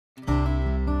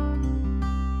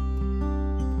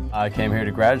I came here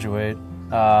to graduate,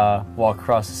 walk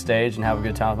across the stage and have a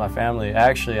good time with my family.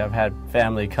 Actually, I've had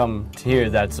family come here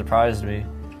that surprised me.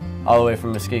 All the way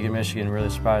from Muskegon, Michigan, really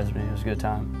surprised me. It was a good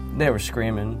time. They were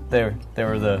screaming. They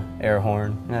were the air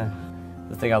horn. Yeah.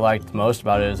 The thing I liked most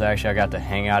about it is actually I got to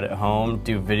hang out at home,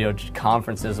 do video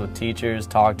conferences with teachers,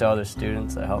 talk to other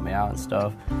students that helped me out and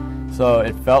stuff. So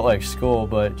it felt like school,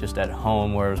 but just at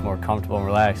home where it was more comfortable and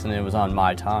relaxed, and it was on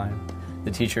my time. The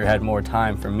teacher had more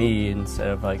time for me instead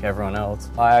of like everyone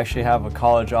else. I actually have a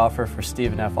college offer for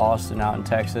Stephen F. Austin out in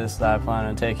Texas that I plan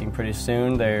on taking pretty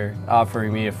soon. They're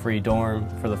offering me a free dorm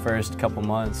for the first couple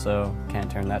months, so can't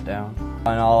turn that down. In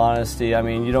all honesty, I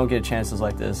mean, you don't get chances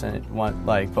like this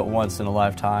but once in a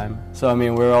lifetime. So I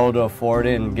mean, we're able to afford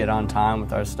it and get on time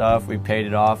with our stuff. We paid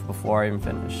it off before I even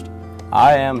finished.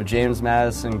 I am a James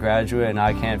Madison graduate, and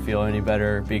I can't feel any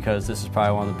better because this is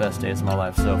probably one of the best days of my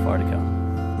life so far to come.